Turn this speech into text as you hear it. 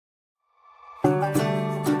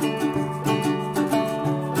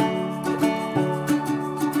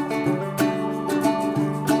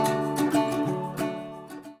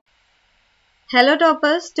Hello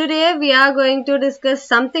toppers, today we are going to discuss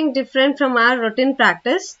something different from our routine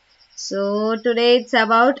practice. So today it's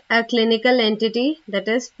about a clinical entity, that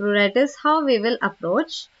is pruritus, how we will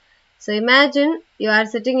approach. So imagine you are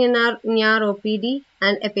sitting in your OPD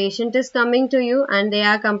and a patient is coming to you and they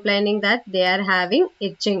are complaining that they are having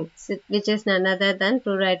itching, which is none other than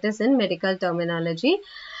pruritus in medical terminology.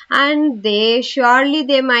 And they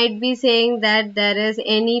might be saying that there is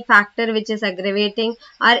any factor which is aggravating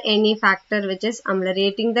or any factor which is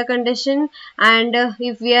ameliorating the condition, and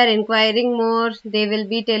if we are inquiring more, they will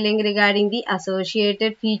be telling regarding the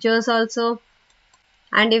associated features also.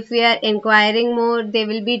 And if we are inquiring more, they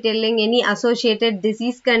will be telling any associated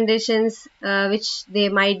disease conditions which they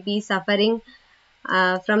might be suffering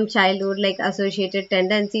from childhood, like associated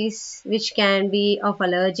tendencies which can be of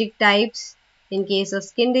allergic types. In case of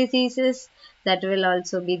skin diseases, that will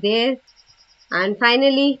also be there. And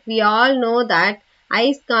finally, we all know that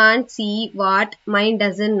eyes can't see what mind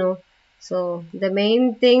doesn't know. So the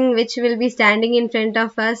main thing which will be standing in front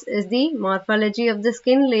of us is the morphology of the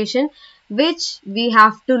skin lesion, which we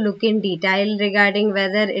have to look in detail regarding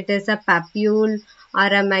whether it is a papule or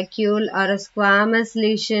a macule or a squamous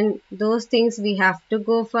lesion. Those things we have to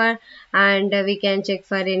go for, and we can check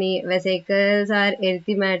for any vesicles or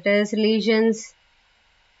erythematous lesions,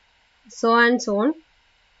 so on and so on.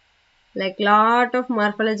 Like lot of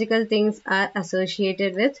morphological things are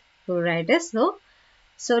associated with pruritus.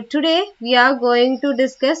 So today we are going to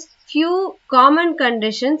discuss few common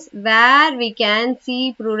conditions where we can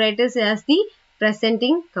see pruritus as the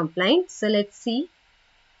presenting complaint. So let's see.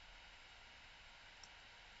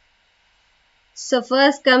 So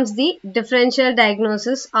first comes the differential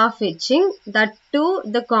diagnosis of itching, that too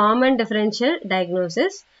the common differential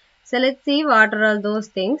diagnosis. So let's see what are all those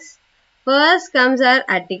things. First comes our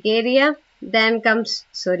urticaria, then comes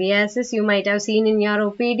psoriasis, you might have seen in your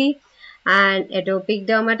OPD, and atopic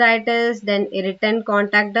dermatitis, then irritant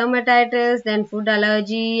contact dermatitis, then food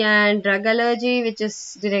allergy and drug allergy, which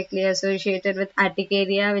is directly associated with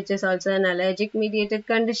urticaria, which is also an allergic mediated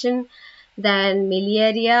condition. Then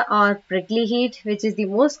miliaria or prickly heat, which is the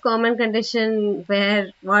most common condition where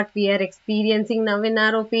what we are experiencing now in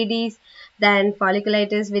our OPDs. Then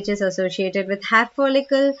folliculitis, which is associated with hair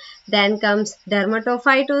follicle. Then comes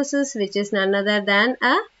dermatophytosis, which is none other than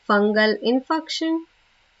a fungal infection.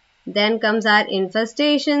 Then comes our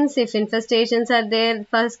infestations. If infestations are there,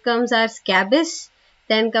 first comes our scabies.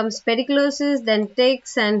 Then comes pediculosis, then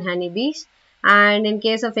ticks and honeybees. And in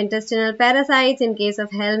case of intestinal parasites, in case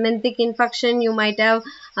of helminthic infection, you might have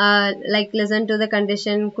listened to the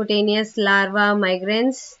condition cutaneous larva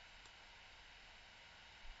migrans.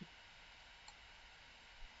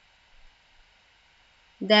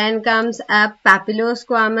 Then comes a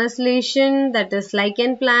papillosquamous lesion, that is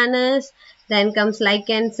lichen planus. Then comes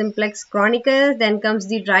lichen simplex chronicus. Then comes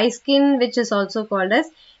the dry skin, which is also called as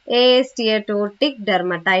steatotic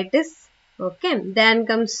dermatitis. Okay. Then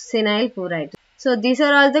comes senile pruritus. So these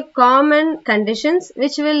are all the common conditions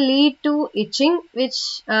which will lead to itching,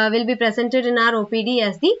 which will be presented in our OPD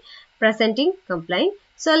as the presenting complaint.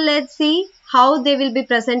 So let's see how they will be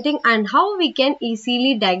presenting and how we can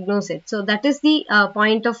easily diagnose it. So that is the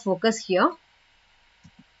point of focus here.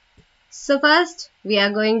 So first we are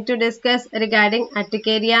going to discuss regarding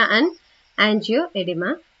urticaria and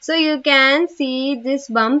angioedema. So you can see these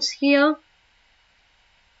bumps here.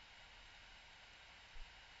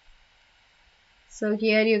 So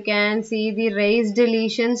here you can see the raised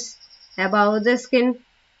lesions above the skin.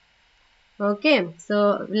 Okay,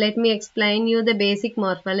 so let me explain you the basic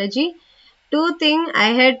morphology. Two things I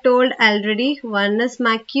had told already, one is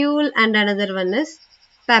macule and another one is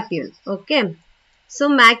papule. Okay, so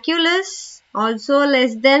macule is also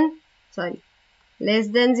less than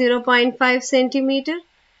 0.5 centimeter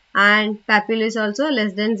and papule is also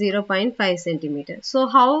less than 0.5 centimeter. So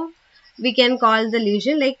how we can call the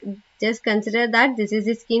lesion? Like, just consider that this is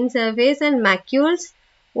the skin surface and macules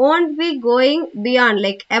won't be going beyond,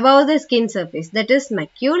 like above the skin surface, that is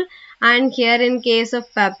macule, and here in case of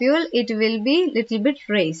papule it will be little bit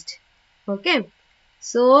raised. Okay,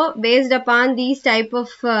 so based upon these type of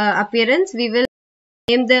appearance, we will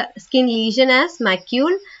name the skin lesion as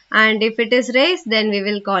macule, and if it is raised, then we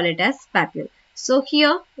will call it as papule. So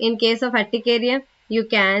here in case of urticaria, you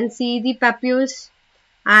can see the papules,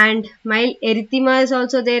 and mild erythema is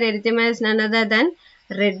also there. Erythema is none other than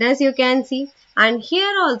redness, you can see. And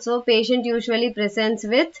here also patient usually presents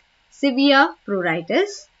with severe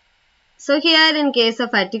pruritus. So here in case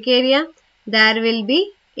of urticaria, there will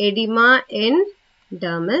be edema in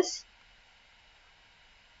dermis.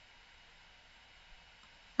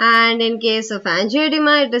 And in case of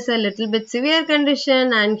angioedema, it is a little bit severe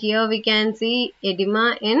condition, and here we can see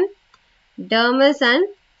edema in dermis and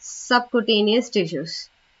subcutaneous tissues.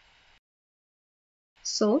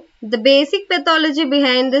 So, the basic pathology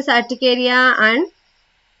behind this urticaria and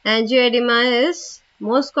angioedema is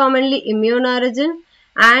most commonly immune origin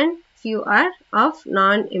and few are of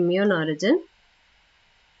non-immune origin.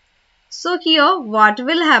 So here what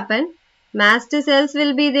will happen? Mast cells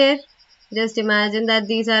will be there. Just imagine that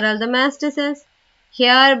these are all the mast cells.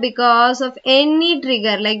 Here because of any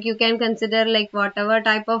trigger, like you can consider like whatever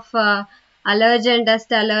type of allergen,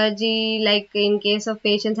 dust allergy, like in case of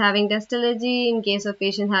patients having dust allergy, in case of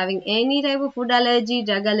patients having any type of food allergy,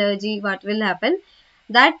 drug allergy, what will happen?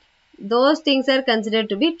 That those things are considered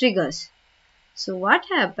to be triggers. So what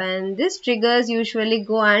happens? These triggers usually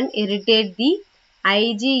go and irritate the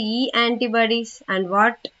IgE antibodies, and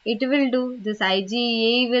what it will do? This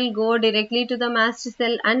IgE will go directly to the mast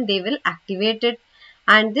cell and they will activate it,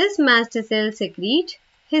 and this mast cell secrete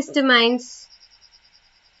histamines,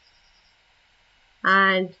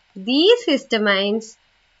 and these histamines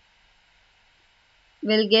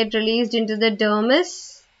will get released into the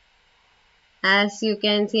dermis, as you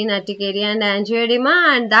can see in urticaria and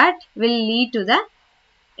angioedema, and that will lead to the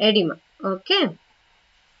edema. Okay.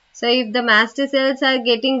 So if the mast cells are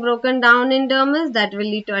getting broken down in dermis, that will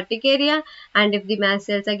lead to urticaria, and if the mast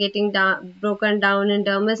cells are getting broken down in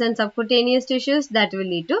dermis and subcutaneous tissues, that will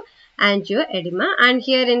lead to angioedema. And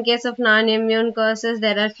here in case of non-immune causes,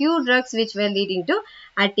 there are few drugs which were leading to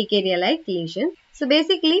urticaria-like lesion. So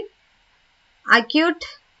basically, acute,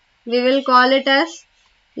 we will call it as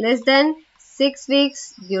less than 6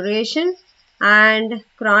 weeks duration, and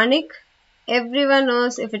chronic, everyone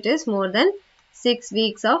knows if it is more than 6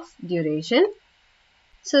 weeks of duration.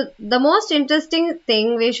 So the most interesting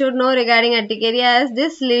thing we should know regarding urticaria is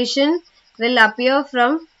this lesion will appear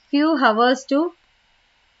from few hours to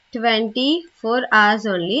 24 hours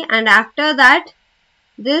only, and after that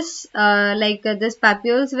this this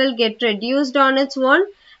papules will get reduced on its own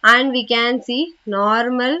and we can see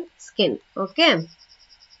normal skin. Okay.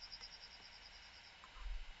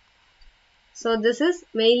 So this is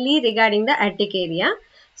mainly regarding the urticaria.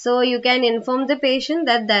 So you can inform the patient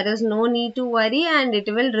that there is no need to worry and it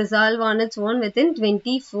will resolve on its own within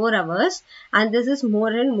 24 hours. And this is more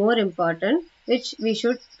and more important, which we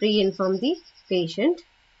should pre-inform the patient.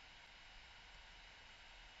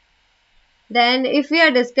 Then if we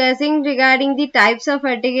are discussing regarding the types of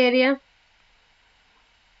urticaria,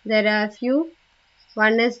 there are a few.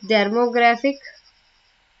 One is dermographic.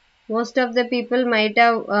 Most of the people might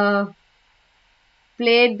have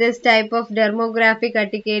played this type of dermographic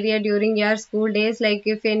urticaria during your school days. Like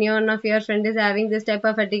if any one of your friend is having this type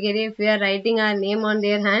of urticaria, if we are writing our name on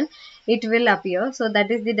their hand, it will appear. So that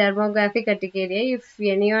is the dermographic urticaria. If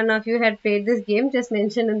any one of you had played this game, just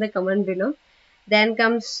mention in the comment below. Then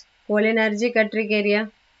comes cholinergic urticaria.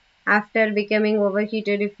 After becoming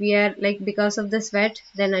overheated, if we are like because of the sweat,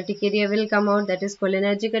 then urticaria will come out, that is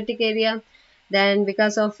cholinergic urticaria. Then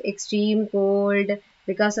because of extreme cold,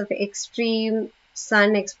 because of extreme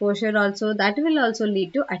sun exposure also, that will also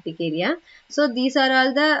lead to urticaria. So these are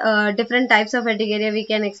all the different types of urticaria we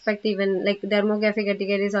can expect. Even like dermographic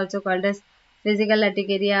urticaria is also called as physical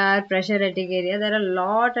urticaria or pressure urticaria. There are a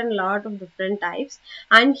lot of different types.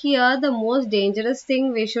 And here the most dangerous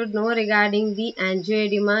thing we should know regarding the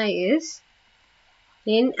angioedema is,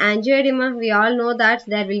 in angioedema we all know that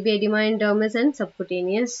there will be edema in dermis and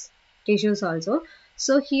subcutaneous tissues also.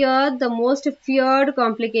 So here the most feared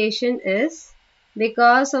complication is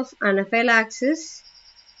because of anaphylaxis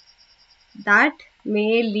that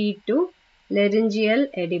may lead to laryngeal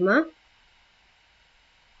edema,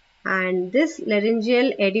 and this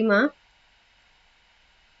laryngeal edema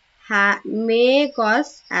may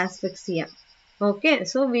cause asphyxia. Okay,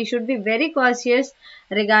 so we should be very cautious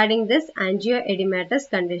regarding this angioedematous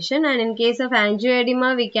condition. And in case of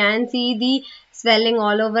angioedema, we can see the swelling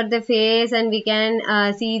all over the face and we can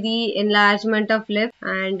see the enlargement of lip.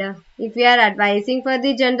 And if we are advising for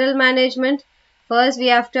the general management, first we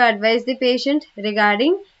have to advise the patient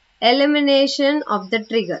regarding elimination of the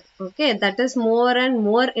trigger. Okay, that is more and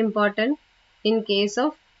more important in case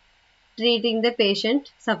of treating the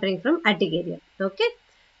patient suffering from urticaria. Okay.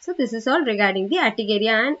 So this is all regarding the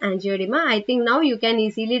urticaria and angioedema. I think now you can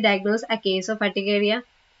easily diagnose a case of urticaria.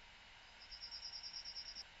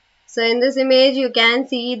 So in this image you can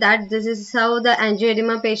see that this is how the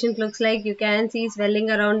angioedema patient looks like. You can see swelling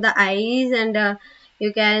around the eyes and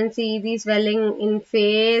you can see the swelling in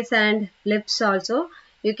face and lips also.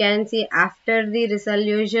 you can see after the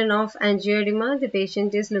resolution of angioedema, the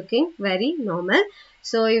patient is looking very normal.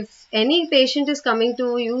 So if any patient is coming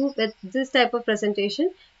to you with this type of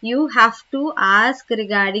presentation, you have to ask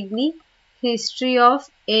regarding the history of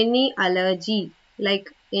any allergy,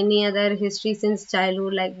 like any other history since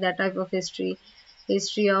childhood, like that type of history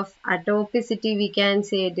of atopicity, we can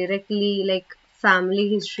say directly, like family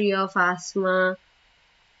history of asthma.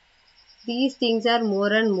 These things are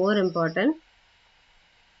more and more important,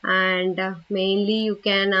 and mainly you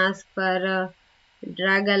can ask for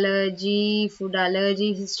drug allergy, food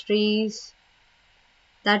allergy histories.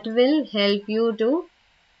 That will help you to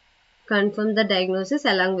confirm the diagnosis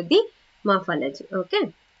along with the morphology.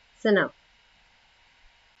 Okay, so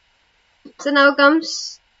now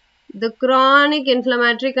comes the chronic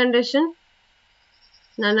inflammatory condition,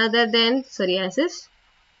 none other than psoriasis.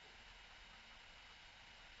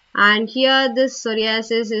 And here this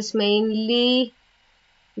psoriasis is mainly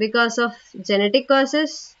because of genetic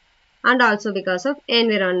causes and also because of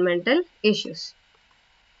environmental issues.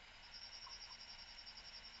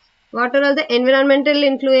 What are all the environmental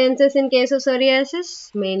influences in case of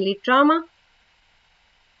psoriasis? Mainly trauma.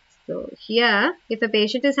 So here, if a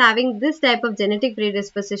patient is having this type of genetic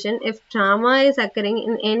predisposition, if trauma is occurring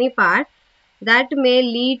in any part, that may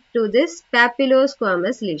lead to this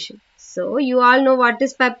papulosquamous lesion. So you all know what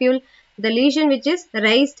is papule. The lesion which is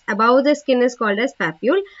raised above the skin is called as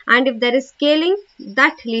papule, and if there is scaling,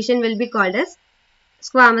 that lesion will be called as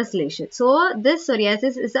squamous lesion. So this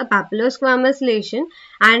psoriasis is a papulosquamous lesion,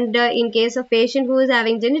 and in case of patient who is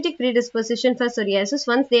having genetic predisposition for psoriasis,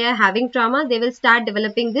 once they are having trauma, they will start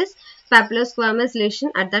developing this papulosquamous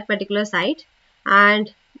lesion at that particular site,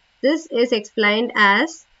 and this is explained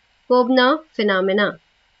as Koebner phenomena.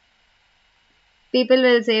 People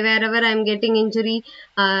will say, wherever I am getting injury,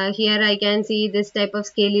 here I can see this type of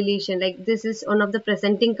scaly lesion. Like this is one of the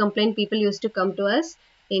presenting complaint people used to come to us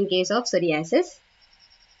in case of psoriasis.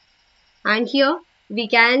 And here we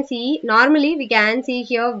can see, normally we can see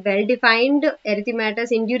here well-defined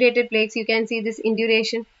erythematous indurated plaques. You can see this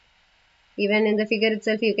induration. Even in the figure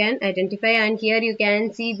itself you can identify, and here you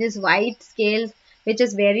can see this white scales which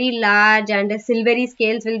is very large, and a silvery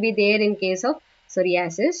scales will be there in case of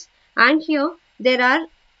psoriasis. And here there are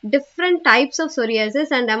different types of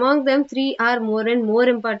psoriasis, and among them three are more and more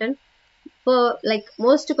important. For like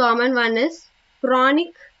most common one is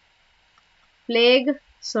chronic plague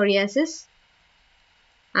psoriasis,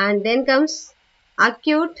 and then comes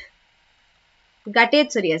acute guttate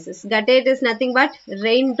psoriasis. Guttate is nothing but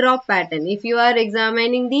raindrop pattern. If you are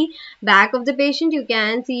examining the back of the patient, you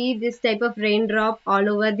can see this type of raindrop all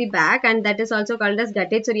over the back, and that is also called as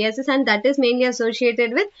guttate psoriasis, and that is mainly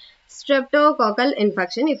associated with streptococcal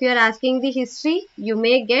infection. If you are asking the history, you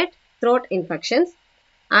may get throat infections.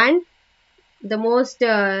 And the most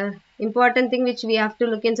important thing which we have to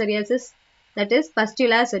look in psoriasis, that is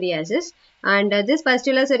pustular psoriasis, and this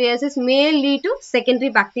pustular psoriasis may lead to secondary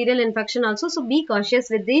bacterial infection also, so be cautious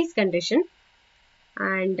with this condition.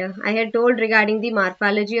 And I had told regarding the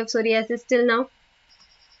morphology of psoriasis till now,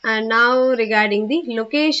 and now regarding the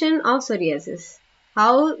location of psoriasis,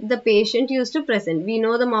 how the patient used to present. We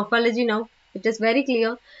know the morphology now, it is very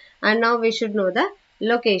clear, and now we should know the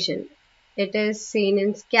location. It is seen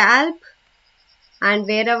in scalp, and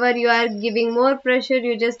wherever you are giving more pressure,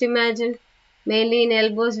 you just imagine, mainly in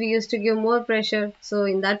elbows we used to give more pressure, so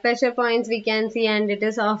in that pressure points we can see, and it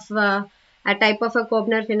is of a type of a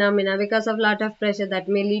Koebner phenomena. Because of lot of pressure, that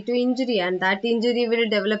may lead to injury, and that injury will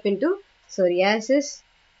develop into psoriasis.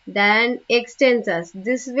 Then extensors,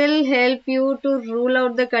 this will help you to rule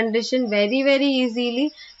out the condition very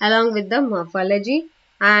easily along with the morphology.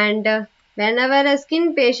 And whenever a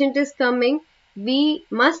skin patient is coming, we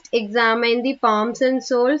must examine the palms and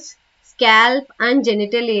soles, scalp and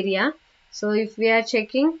genital area. So if we are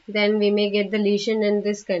checking, then we may get the lesion in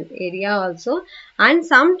this area also, and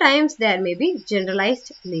sometimes there may be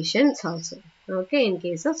generalized lesions also, okay, in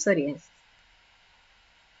case of psoriasis.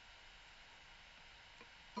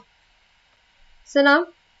 So now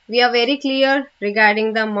we are very clear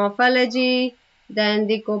regarding the morphology, then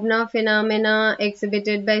the Koebner phenomena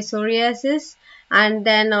exhibited by psoriasis, and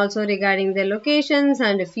then also regarding the locations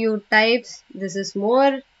and a few types. This is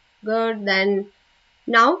more good. Then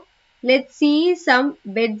now let's see some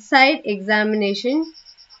bedside examination.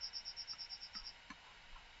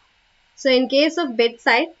 So in case of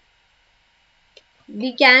bedside,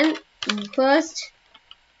 we can first,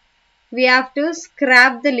 we have to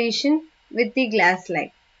scrap the lesion with the glass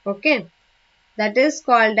slide. Okay, that is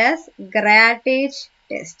called as grattage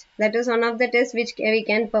test. That is one of the tests which we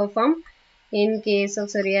can perform in case of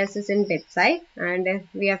psoriasis in bedside, and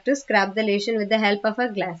we have to scrub the lesion with the help of a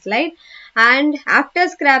glass slide. And after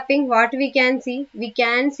scraping, what we can see? We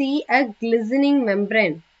can see a glistening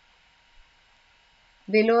membrane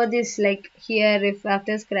below this, like here, if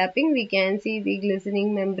after scraping we can see the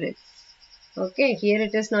glistening membrane. Okay, here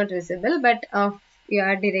it is not visible, but if you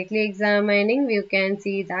are directly examining, you can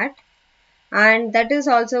see that. And that is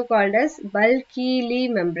also called as bulky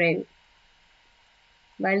membrane.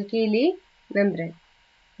 Bulky membrane.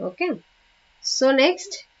 Okay. So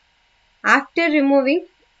next, after removing,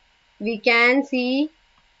 we can see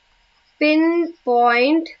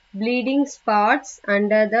pinpoint bleeding spots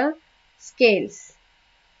under the scales.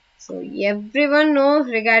 So everyone knows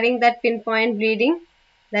regarding that pinpoint bleeding,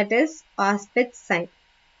 that is Auspitz sign.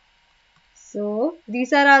 So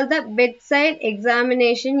these are all the bedside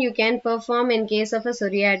examination you can perform in case of a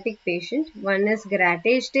psoriatic patient. One is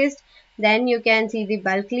grattage test, then you can see the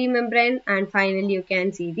bulky membrane, and finally you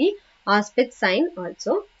can see the Auspitz sign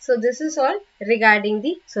also. So this is all regarding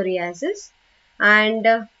the psoriasis. And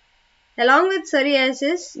along with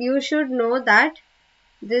psoriasis, you should know that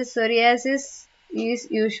this psoriasis is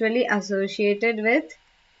usually associated with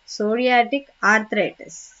psoriatic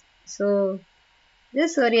arthritis. So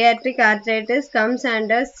this psoriatic arthritis comes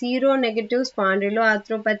under seronegative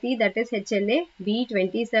spondyloarthropathy, that is HLA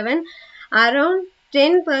B27. Around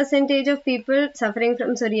 10% of people suffering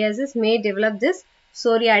from psoriasis may develop this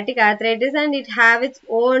psoriatic arthritis, and it have its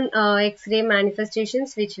own X-ray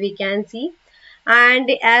manifestations which we can see. And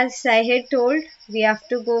as I had told, we have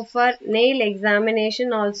to go for nail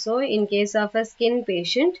examination also in case of a skin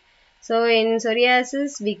patient. So in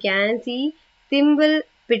psoriasis, we can see thimble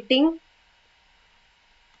pitting,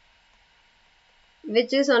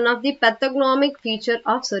 which is one of the pathognomic feature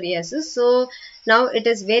of psoriasis. So now it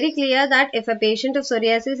is very clear that if a patient of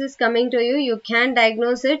psoriasis is coming to you, you can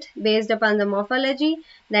diagnose it based upon the morphology,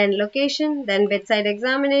 then location, then bedside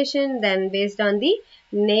examination, then based on the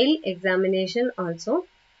nail examination also.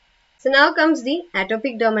 So now comes the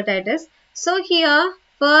atopic dermatitis. So here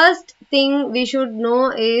first thing we should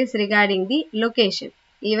know is regarding the location.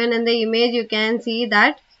 Even in the image you can see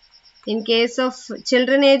that in case of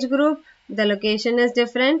children age group, the location is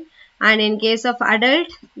different, and in case of adult,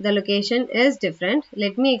 the location is different.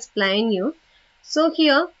 Let me explain you. So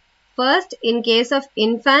here, first in case of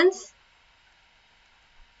infants,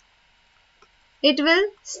 it will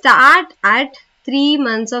start at 3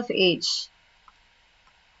 months of age.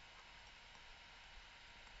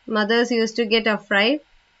 Mothers used to get afraid,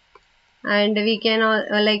 and we can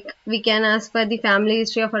ask for the family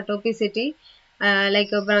history of atopicity,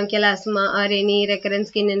 like a bronchial asthma or any recurrent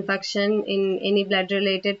skin infection in any blood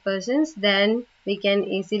related persons. Then we can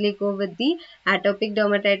easily go with the atopic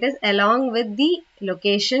dermatitis along with the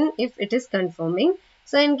location if it is confirming.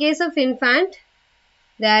 So in case of infant,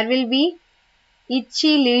 there will be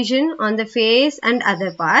itchy lesion on the face and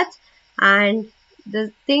other parts, and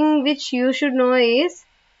the thing which you should know is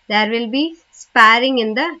there will be sparring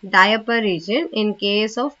in the diaper region in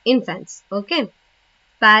case of infants. Okay,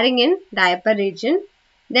 sparring in diaper region.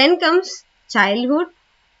 Then comes childhood,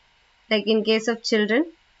 like in case of children,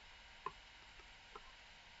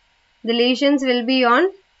 the lesions will be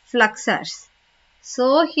on flexors.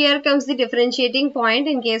 So here comes the differentiating point.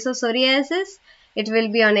 In case of psoriasis, it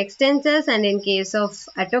will be on extensors, and in case of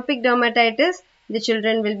atopic dermatitis, the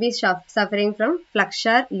children will be suffering from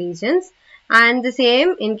flexure lesions. And the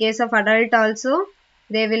same in case of adult also,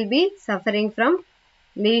 they will be suffering from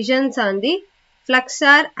lesions on the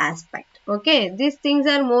flexure aspect. Okay, these things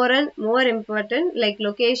are more and more important, like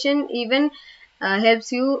location even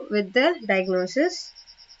helps you with the diagnosis.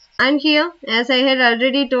 And here, as I had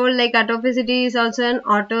already told, like atopicity is also an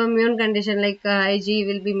autoimmune condition, like IG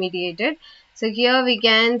will be mediated. So here we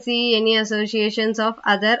can see any associations of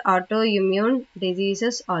other autoimmune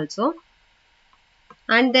diseases also.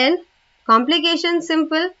 And then complications,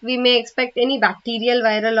 simple, we may expect any bacterial,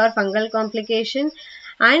 viral or fungal complication.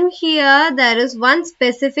 And here there is one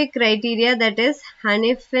specific criteria, that is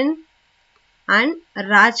Hanifin and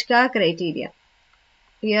Rajka criteria.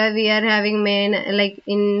 Here we are having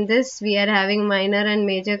in this we are having minor and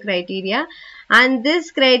major criteria, and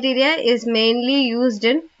this criteria is mainly used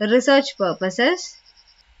in research purposes.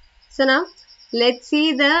 So now let's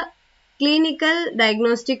see the clinical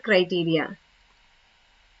diagnostic criteria.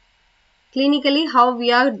 Clinically, how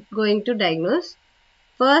we are going to diagnose?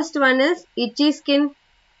 First one is itchy skin.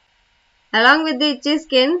 Along with the itchy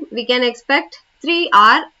skin, we can expect 3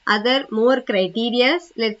 or other more criteria.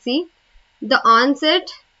 Let's see. The onset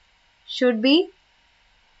should be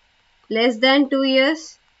less than 2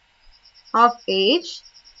 years of age.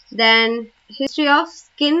 Then history of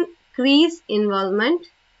skin crease involvement,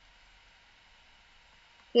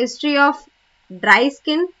 history of dry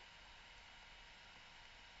skin,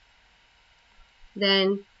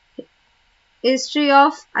 then history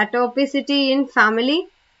of atopicity in family,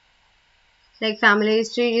 like family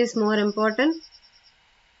history is more important,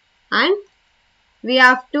 and we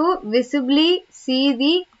have to visibly see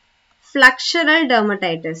the flexural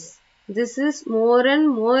dermatitis. This is more and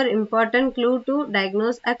more important clue to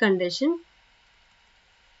diagnose a condition.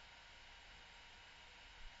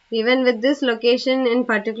 Even with this location in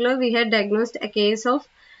particular, we had diagnosed a case of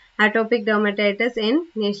atopic dermatitis in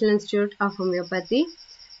National Institute of Homeopathy.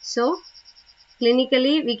 So,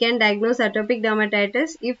 clinically, we can diagnose atopic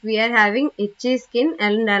dermatitis if we are having itchy skin,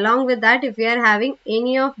 and along with that, if we are having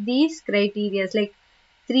any of these criteria, like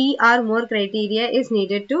 3 or more criteria is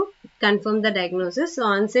needed to confirm the diagnosis. So,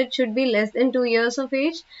 onset should be less than 2 years of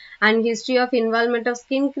age, and history of involvement of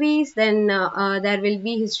skin crease, then there will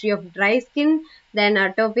be history of dry skin, then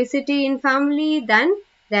atopicity in family, then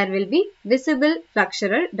there will be visible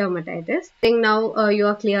flexural dermatitis. I think now you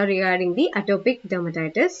are clear regarding the atopic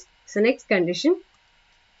dermatitis. So, next condition.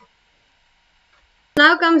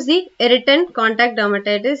 Now comes the irritant contact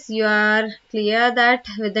dermatitis. You are clear that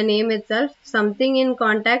with the name itself, something in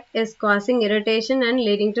contact is causing irritation and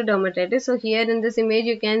leading to dermatitis. So here in this image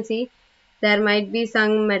you can see there might be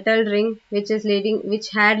some metal ring which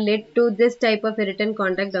had led to this type of irritant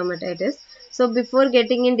contact dermatitis. So before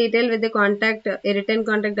getting in detail with the irritant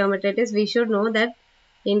contact dermatitis, we should know that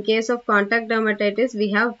in case of contact dermatitis,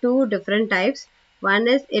 we have two different types. One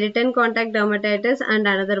is irritant contact dermatitis and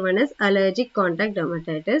another one is allergic contact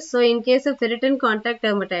dermatitis. So, in case of irritant contact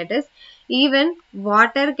dermatitis, even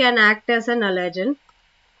water can act as an allergen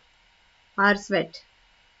or sweat.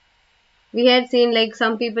 We had seen like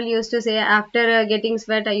some people used to say after getting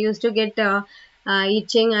sweat, I used to get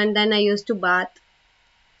itching and then I used to bath.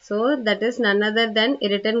 So, that is none other than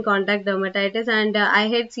irritant contact dermatitis, and I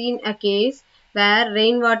had seen a case where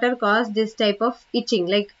rainwater caused this type of itching,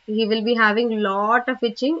 like he will be having lot of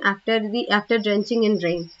itching after drenching in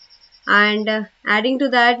rain. And adding to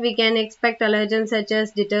that, we can expect allergens such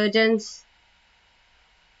as detergents,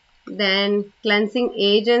 then cleansing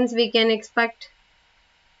agents we can expect.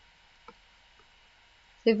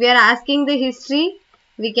 If we are asking the history,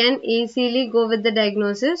 we can easily go with the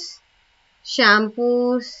diagnosis.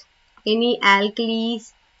 Shampoos, any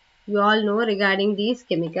alkalis, you all know regarding these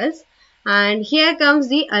chemicals. And here comes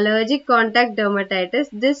the allergic contact dermatitis.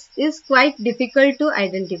 This is quite difficult to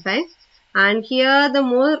identify. And here the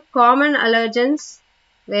more common allergens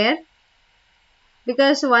were,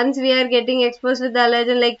 because once we are getting exposed with the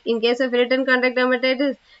allergen, like in case of irritant contact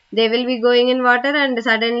dermatitis, they will be going in water and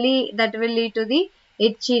suddenly that will lead to the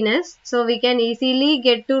itchiness. So we can easily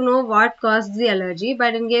get to know what caused the allergy.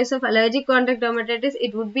 But in case of allergic contact dermatitis,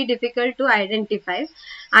 it would be difficult to identify.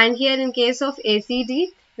 And here in case of ACD,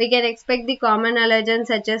 we can expect the common allergens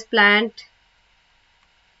such as plant,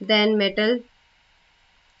 then metal,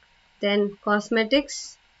 then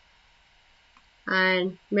cosmetics,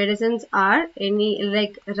 and medicines are any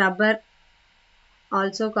like rubber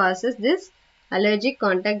also causes this allergic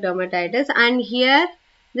contact dermatitis. And here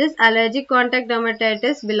this allergic contact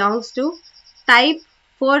dermatitis belongs to type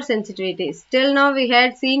 4 sensitivities. Till now we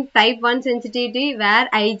had seen type 1 sensitivity where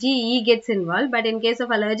IgE gets involved, but in case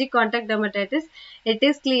of allergic contact dermatitis, it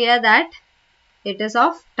is clear that it is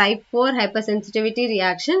of type 4 hypersensitivity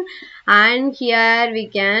reaction, and here we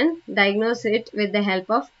can diagnose it with the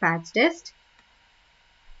help of patch test.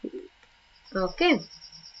 Okay.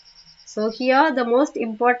 So here the most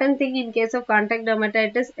important thing in case of contact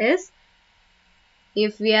dermatitis is,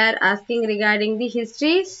 if we are asking regarding the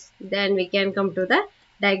histories, then we can come to the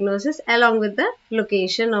diagnosis along with the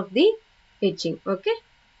location of the itching. Okay.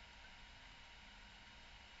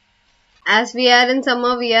 As we are in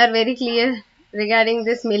summer, we are very clear regarding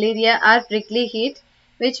this malaria or prickly heat,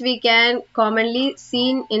 which we can commonly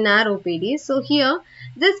seen in our OPD. So here,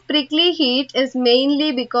 this prickly heat is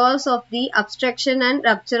mainly because of the obstruction and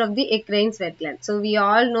rupture of the eccrine sweat gland. So we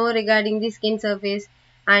all know regarding the skin surface,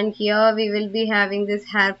 and here we will be having this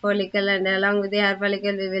hair follicle, and along with the hair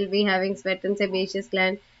follicle we will be having sweat and sebaceous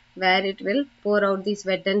gland where it will pour out the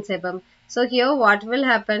sweat and sebum. So here what will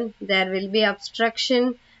happen? There will be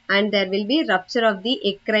obstruction and there will be rupture of the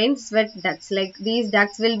eccrine sweat ducts. Like these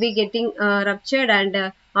ducts will be getting ruptured,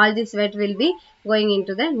 and all the sweat will be going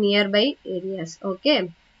into the nearby areas.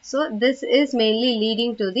 Okay. So this is mainly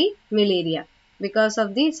leading to the malaria because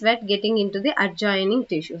of the sweat getting into the adjoining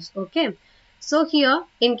tissues. Okay. So here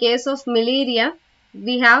in case of malaria,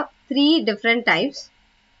 we have 3 different types.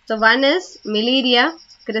 So one is malaria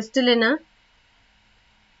crystallina,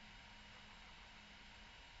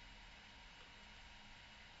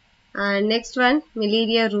 And next one,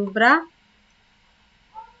 Miliaria rubra.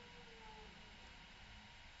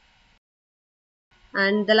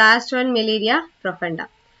 And the last one, Miliaria profunda.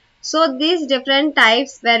 So these different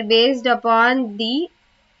types were based upon the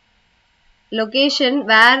location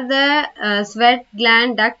where the sweat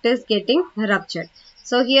gland duct is getting ruptured.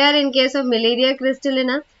 So here in case of Miliaria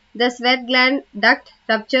crystallina, the sweat gland duct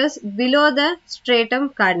ruptures below the stratum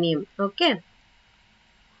corneum. Okay.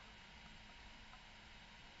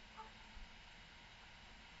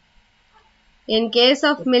 In case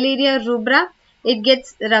of Miliaria rubra, it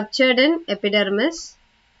gets ruptured in epidermis.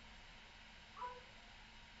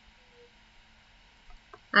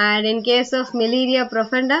 And in case of Miliaria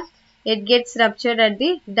profunda, it gets ruptured at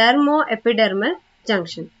the dermoepidermal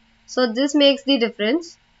junction. So this makes the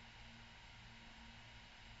difference.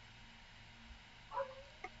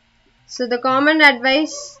 So the common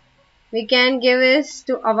advice we can give is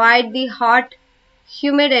to avoid the hot,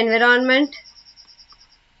 humid environment,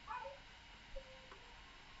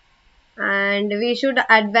 and we should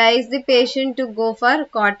advise the patient to go for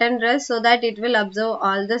cotton dress so that it will absorb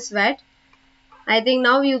all the sweat. I think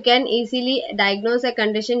now you can easily diagnose a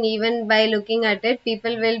condition even by looking at it.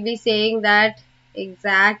 People will be saying that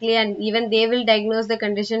exactly, and even they will diagnose the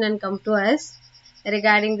condition and come to us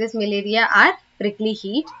regarding this malaria or prickly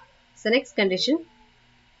heat. So next condition.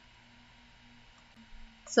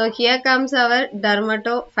 So here comes our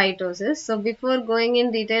dermatophytosis. So before going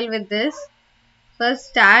in detail with this, first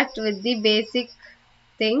start with the basic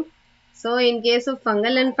thing. So in case of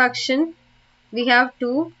fungal infection, we have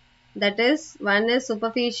two, that is one is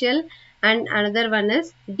superficial and another one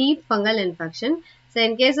is deep fungal infection. So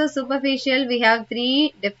in case of superficial, we have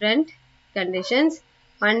three different conditions.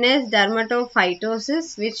 One is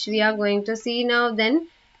dermatophytosis, which we are going to see now. Then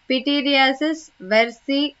pityriasis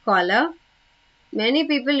versicolor. Many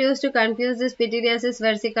people used to confuse this pityriasis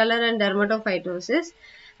versicolor and dermatophytosis.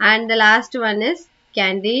 And the last one is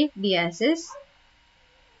candidiasis.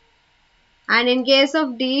 And in case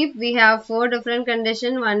of deep, we have four different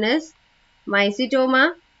conditions. One is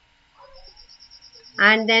mycetoma,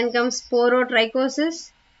 and then comes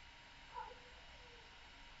sporotrichosis,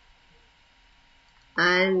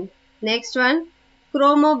 and next one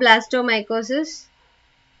chromoblastomycosis,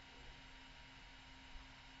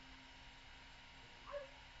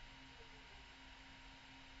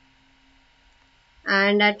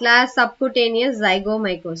 and at last subcutaneous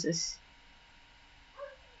zygomycosis.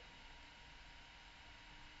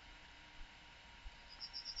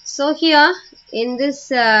 So here in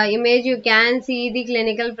this image you can see the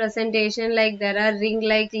clinical presentation, like there are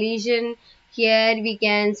ring-like lesion. Here we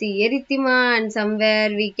can see erythema, and somewhere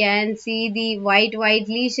we can see the white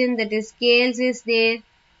lesion, that is scales is there,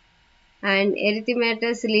 and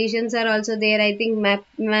erythematous lesions are also there. I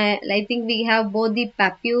think we have both the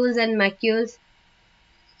papules and macules.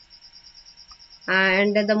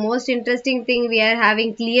 And the most interesting thing, we are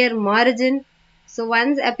having clear margin. So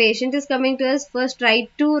once a patient is coming to us, first try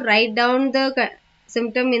to write down the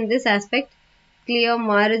symptom in this aspect, clear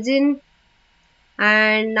margin,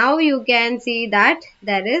 and now you can see that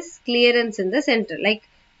there is clearance in the center, like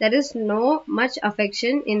there is no much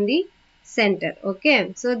affection in the center.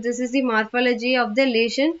 Okay, so this is the morphology of the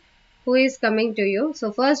lesion who is coming to you.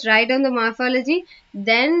 So first write down the morphology,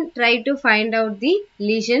 then try to find out the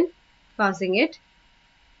lesion causing it.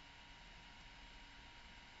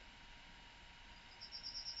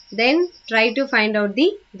 Then try to find out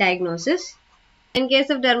the diagnosis. In case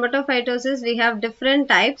of dermatophytosis, we have different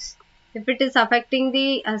types. If it is affecting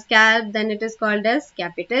the scalp, then it is called as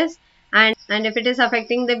capitis. And if it is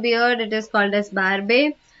affecting the beard, it is called as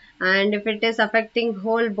barbe. And if it is affecting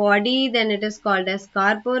whole body, then it is called as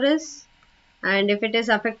corporis. And if it is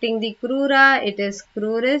affecting the crura, it is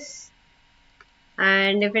cruris.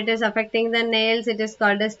 And if it is affecting the nails, it is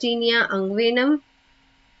called as tinea unguenum.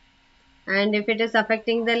 And if it is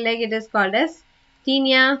affecting the leg, it is called as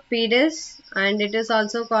tinea pedis, and it is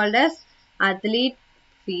also called as athlete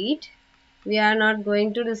feet. We are not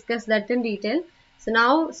going to discuss that in detail.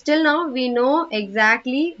 So still now we know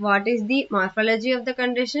exactly what is the morphology of the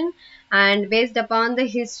condition, and based upon the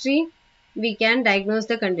history we can diagnose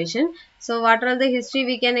the condition. So what are the history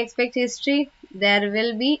we can expect? History, there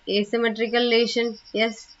will be asymmetrical lesion,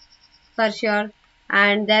 yes, for sure,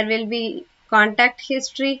 and there will be contact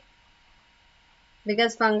history,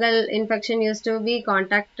 because fungal infection used to be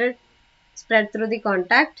spread through the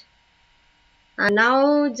contact. And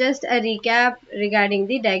now just a recap regarding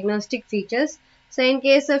the diagnostic features. So in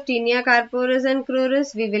case of tinea corporis and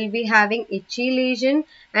cruris, we will be having itchy lesion,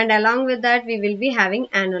 and along with that we will be having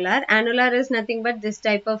annular. Annular is nothing but this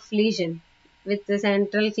type of lesion with the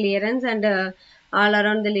central clearance and all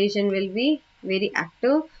around the lesion will be very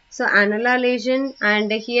active. So annular lesion,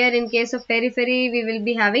 and here in case of periphery we will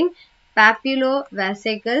be having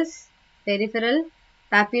papulovasicles, peripheral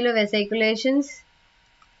papulovasiculations,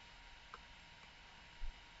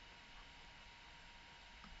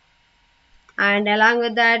 and along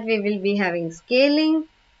with that we will be having scaling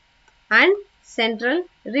and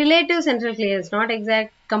relative central clearance, not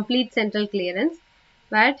exact complete central clearance,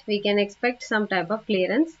 but we can expect some type of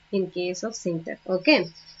clearance in case of sphincter. Okay,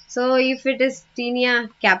 so if it is tinea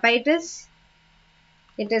capitis,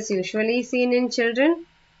 it is usually seen in children,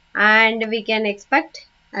 and we can expect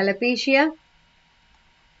alopecia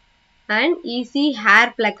and easy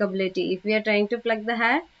hair pluckability. If we are trying to pluck the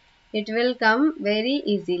hair, it will come very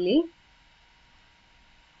easily.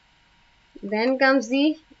 Then comes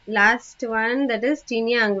the last one, that is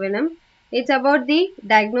tinea inguinum. It's about the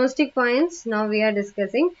diagnostic points now we are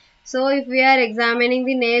discussing. So if we are examining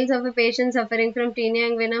the nails of a patient suffering from tinea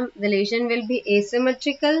inguinum, the lesion will be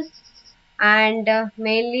asymmetrical, and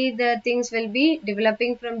mainly the things will be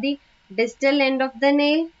developing from the distal end of the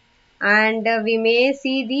nail, and we may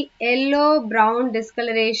see the yellow brown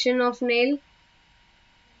discoloration of nail,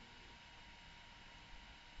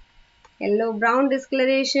 yellow brown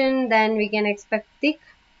discoloration. Then we can expect thick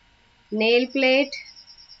nail plate,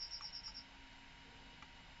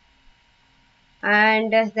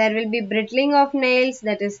 and there will be brittling of nails,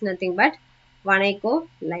 that is nothing but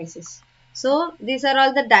onycholysis. So these are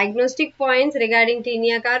all the diagnostic points regarding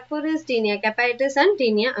tinea corporis, tinea capitis and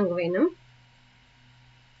tinea inguinum.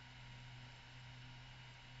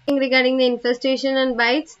 Regarding the infestation and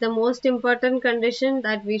bites, the most important condition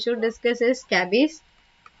that we should discuss is scabies,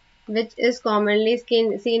 which is commonly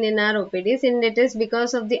seen in our OPDs, and it is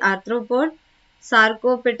because of the arthropod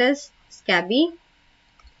Sarcoptes scabi.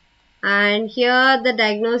 And here the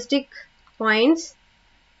diagnostic points: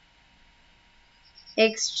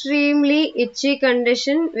 extremely itchy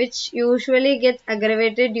condition which usually gets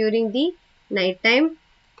aggravated during the night time,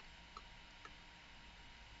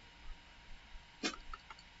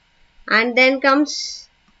 and then comes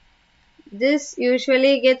this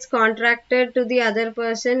usually gets contracted to the other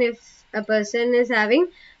person if a person is having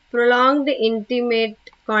prolonged intimate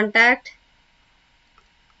contact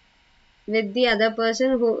with the other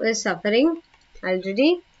person who is suffering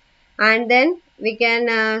already. And then we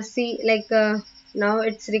can see, like now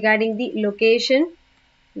it's regarding the location.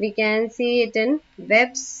 We can see it in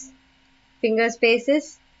webs, finger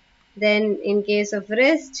spaces, then in case of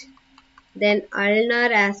wrist, then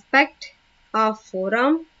ulnar aspect of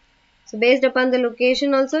forearm. So based upon the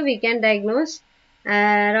location also we can diagnose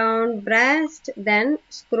around breast, then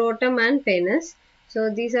scrotum and penis. So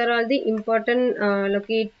these are all the important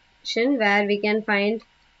location where we can find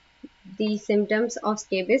the symptoms of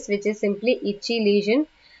scabies, which is simply itchy lesion.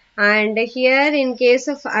 And here in case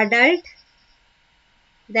of adult,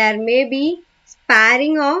 there may be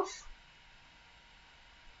sparring of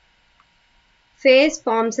face,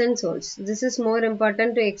 palms and soles. This is more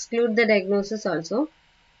important to exclude the diagnosis also.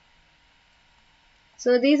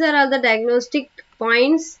 So these are all the diagnostic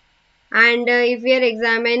points, and if we are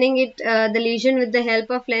examining it, the lesion with the help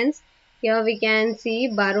of lens, here we can see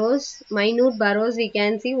burrows, minute burrows we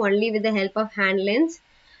can see only with the help of hand lens.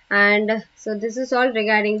 And so this is all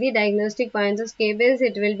regarding the diagnostic points of scabies.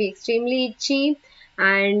 It will be extremely itchy,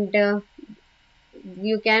 and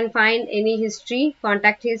you can find any history,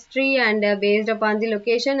 contact history, and based upon the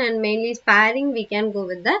location and mainly sparring, we can go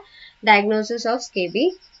with the diagnosis of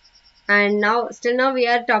scabies. And still now we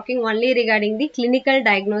are talking only regarding the clinical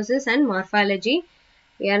diagnosis and morphology.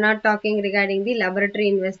 We are not talking regarding the laboratory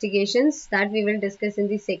investigations, that we will discuss in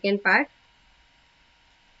the second part.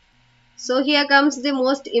 So here comes the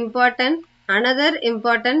most important, another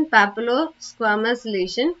important papillosquamous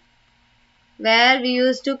lesion, where we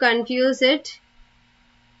used to confuse it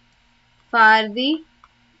for the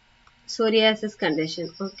psoriasis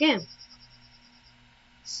condition. Okay.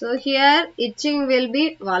 So here itching will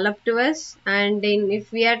be voluptuous, and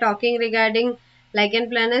if we are talking regarding lichen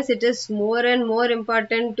planus, it is more and more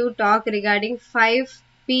important to talk regarding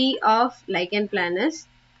 5P of lichen planus.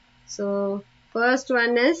 So first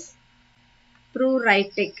one is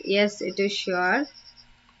pruritic. Yes, it is sure.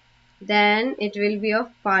 Then it will be of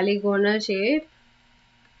polygonal shape,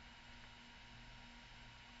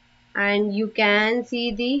 and you can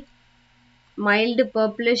see the mild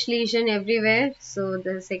purplish lesion everywhere. So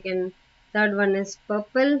the third one is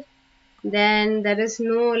purple. Then there is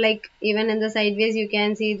no, like even in the sideways you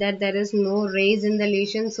can see that there is no raise in the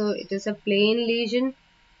lesion, so it is a plain lesion.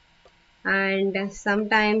 And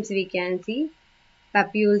sometimes we can see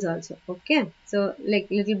papules also. Okay, so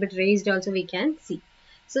like little bit raised also we can see.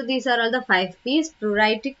 So these are all the 5 P's.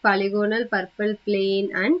 Pruritic, polygonal, purple,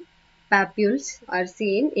 plain and papules are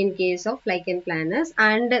seen in case of lichen planus.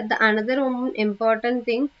 And the another important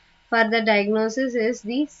thing for the diagnosis is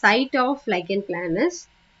the site of lichen planus.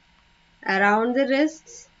 Around the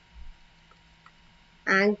wrists,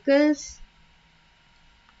 ankles,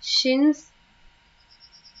 shins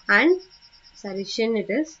and shin it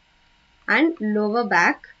is, and lower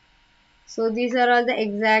back. So these are all the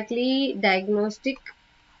exactly diagnostic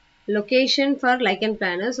location for lichen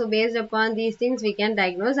planus. So based upon these things we can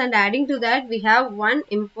diagnose, and adding to that we have one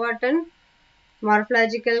important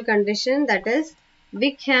morphological condition, that is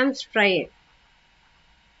Wickham's striae.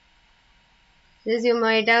 This you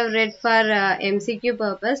might have read for MCQ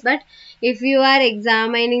purpose, but if you are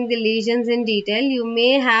examining the lesions in detail, you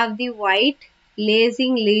may have the white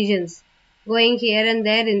lacing lesions going here and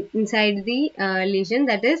there inside the lesion,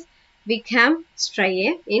 that is Wickham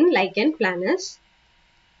striae in lichen planus.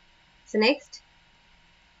 So next.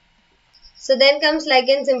 So then comes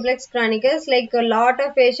lichen simplex chronicus. Like a lot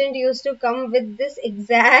of patients used to come with this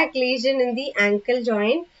exact lesion in the ankle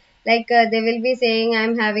joint. Like they will be saying, I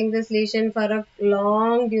am having this lesion for a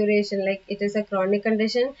long duration, like it is a chronic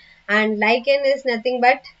condition. And lichen is nothing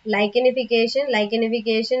but lichenification.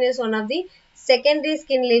 Lichenification is one of the secondary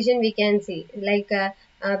skin lesion we can see. Like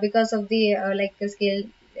because of the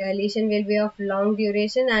skin lesion will be of long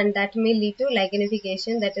duration, and that may lead to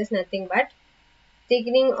lichenification, that is nothing but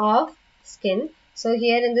thickening of skin. So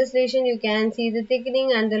here in this lesion you can see the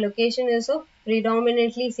thickening, and the location is of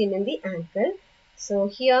predominantly seen in the ankle. So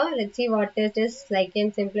here let's see what it is,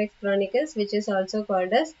 lichen simplex chronicus, which is also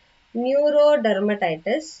called as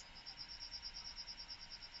neurodermatitis.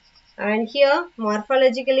 And here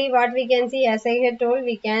morphologically what we can see, as I had told,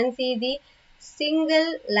 we can see the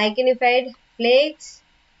single lichenified flakes.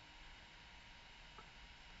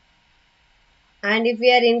 And if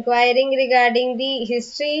we are inquiring regarding the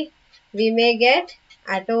history, we may get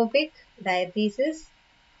atopic diathesis.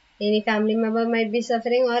 Any family member might be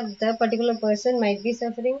suffering, or the particular person might be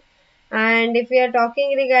suffering. And if we are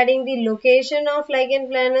talking regarding the location of lichen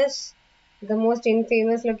planus, the most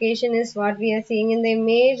infamous location is what we are seeing in the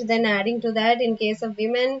image. Then adding to that, in case of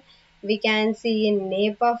women, we can see in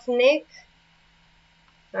nape of neck.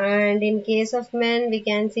 And in case of men, we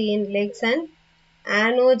can see in legs and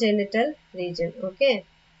anogenital region. Okay.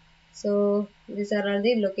 So these are all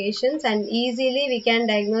the locations, and easily we can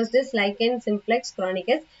diagnose this lichen simplex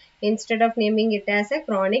chronicus instead of naming it as a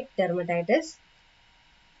chronic dermatitis.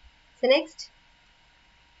 So next.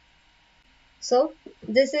 So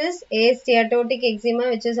this is a steatotic eczema,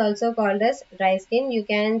 which is also called as dry skin. You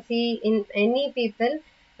can see in any people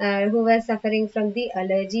who were suffering from the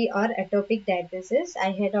allergy or atopic dermatitis.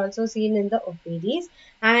 I had also seen in the OPDs,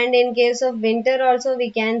 and in case of winter also we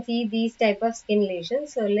can see these type of skin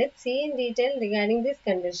lesions. So let's see in detail regarding this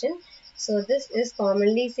condition. So this is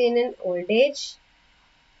commonly seen in old age.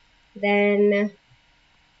 Then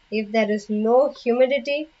if there is low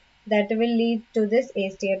humidity, that will lead to this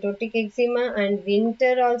steatotic eczema, and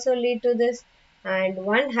winter also lead to this. And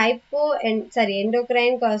one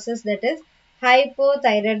endocrine causes, that is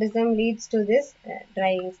hypothyroidism, leads to this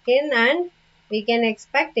drying skin, and we can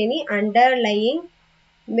expect any underlying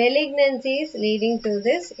malignancies leading to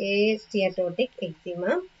this steatotic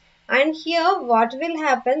eczema. And here what will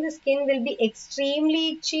happen, the skin will be extremely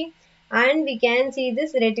itchy, and we can see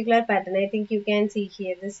this reticular pattern. I think you can see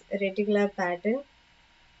here this reticular pattern,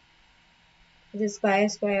 this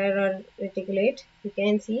square or reticulate, you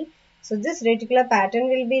can see. So this reticular pattern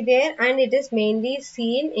will be there, and it is mainly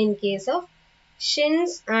seen in case of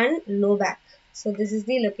shins and low back. So this is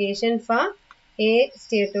the location for a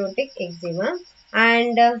steatotic eczema.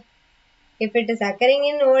 And if it is occurring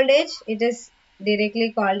in old age, it is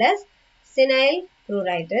directly called as senile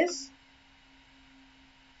pruritus.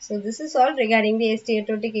 So this is all regarding the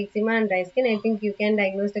steatotic eczema and dry skin. I think you can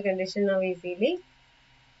diagnose the condition now easily.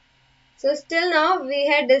 So still now we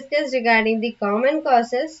had discussed regarding the common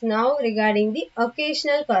causes. Now regarding the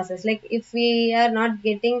occasional causes, like if we are not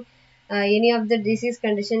getting any of the disease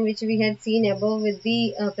condition which we had seen above with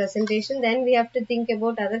the presentation, then we have to think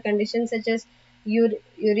about other conditions such as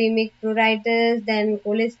uremic pruritus, then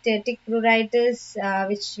cholestatic pruritus,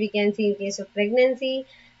 which we can see in case of pregnancy,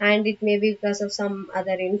 and it may be because of some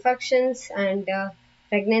other infections, and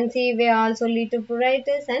pregnancy may also lead to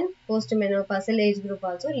pruritus, and postmenopausal age group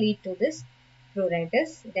also lead to this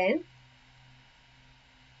pruritus. Then,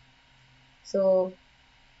 so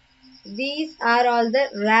these are all the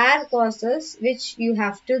rare causes which you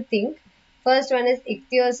have to think. First one is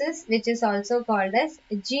ichthyosis, which is also called as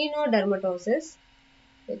genodermatosis,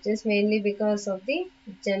 which is mainly because of the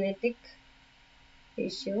genetic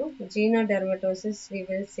tissue, genodermatosis we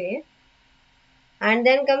will say. And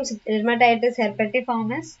then comes dermatitis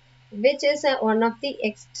herpetiformis, which is one of the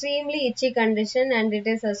extremely itchy condition, and it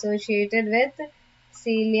is associated with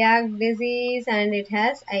celiac disease, and it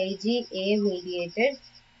has IgA mediated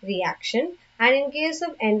reaction. And in case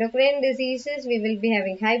of endocrine diseases, we will be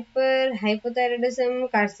having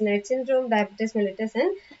hypothyroidism, carcinoid syndrome, diabetes mellitus,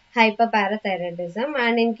 and hyperparathyroidism.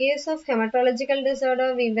 And in case of hematological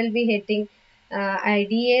disorder, we will be hitting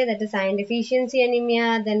IDA, that is iron deficiency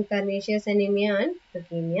anemia, then pernicious anemia and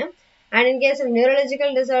leukemia. And in case of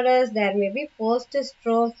neurological disorders, there may be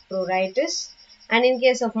post-stroke pruritus. And in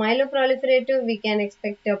case of myeloproliferative, we can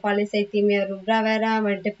expect polycythemia rubra vera,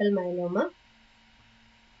 multiple myeloma.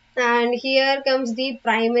 And here comes the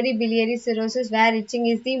primary biliary cirrhosis, where itching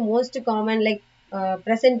is the most common, like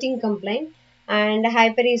presenting complaint. And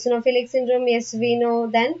hypereosinophilic syndrome, yes, we know.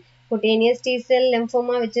 Then cutaneous T-cell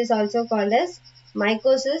lymphoma, which is also called as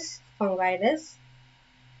mycosis fungoides.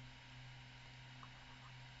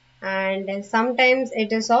 And sometimes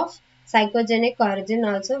it is of psychogenic origin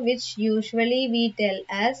also, which usually we tell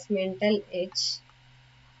as mental itch.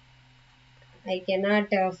 I cannot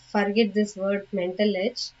forget this word, mental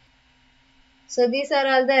itch. So these are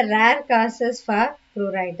all the rare causes for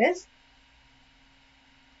pruritus.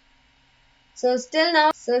 So still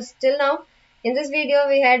now, in this video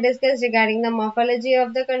we had discussed regarding the morphology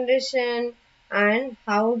of the condition and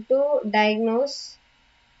how to diagnose,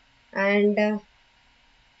 and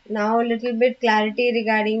now a little bit clarity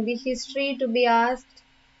regarding the history to be asked.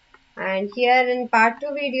 And here in part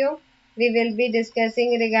 2 video, we will be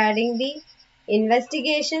discussing regarding the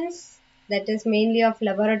investigations, that is mainly of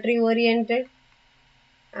laboratory oriented.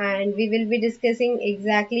 And we will be discussing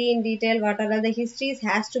exactly in detail what are all the histories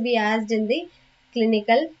has to be asked in the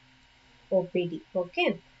clinical OPD.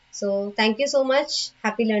 Okay. So thank you so much.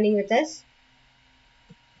 Happy learning with us.